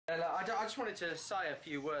I just wanted to say a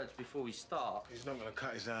few words before we start. He's not going to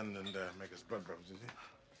cut his hand and make us blood brothers, is he?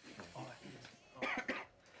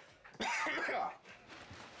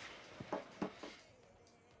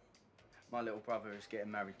 My little brother is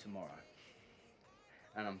getting married tomorrow.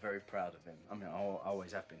 And I'm very proud of him. I mean, I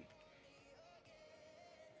always have been.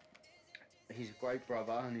 He's a great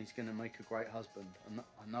brother and he's going to make a great husband.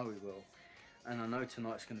 I know he will. And I know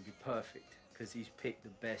tonight's going to be perfect because he's picked the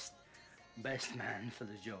best man for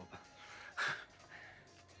the job.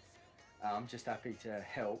 I'm just happy to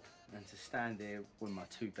help and to stand here with my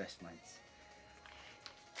two best mates.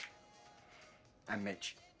 And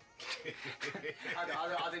Mitch.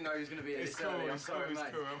 I didn't know he was going to be here this early. I'm sorry,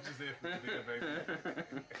 mate. Cool. I'm just here for the dinner,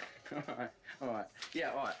 baby. all right.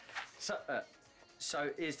 Yeah, all right. So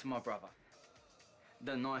here's to my brother.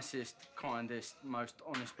 The nicest, kindest, most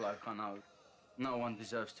honest bloke I know. No one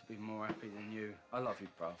deserves to be more happy than you. I love you,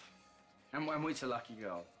 bruv. And we're a lucky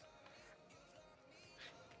girl.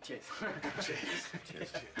 Cheers.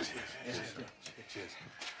 Cheers.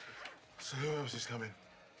 So who else is coming?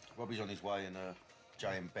 Robbie's on his way and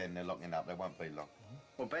Jay and Ben, they're locking up. They won't be long.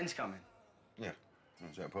 Well, Ben's coming. Yeah.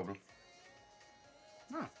 Is that a problem?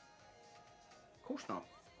 No. Of course not.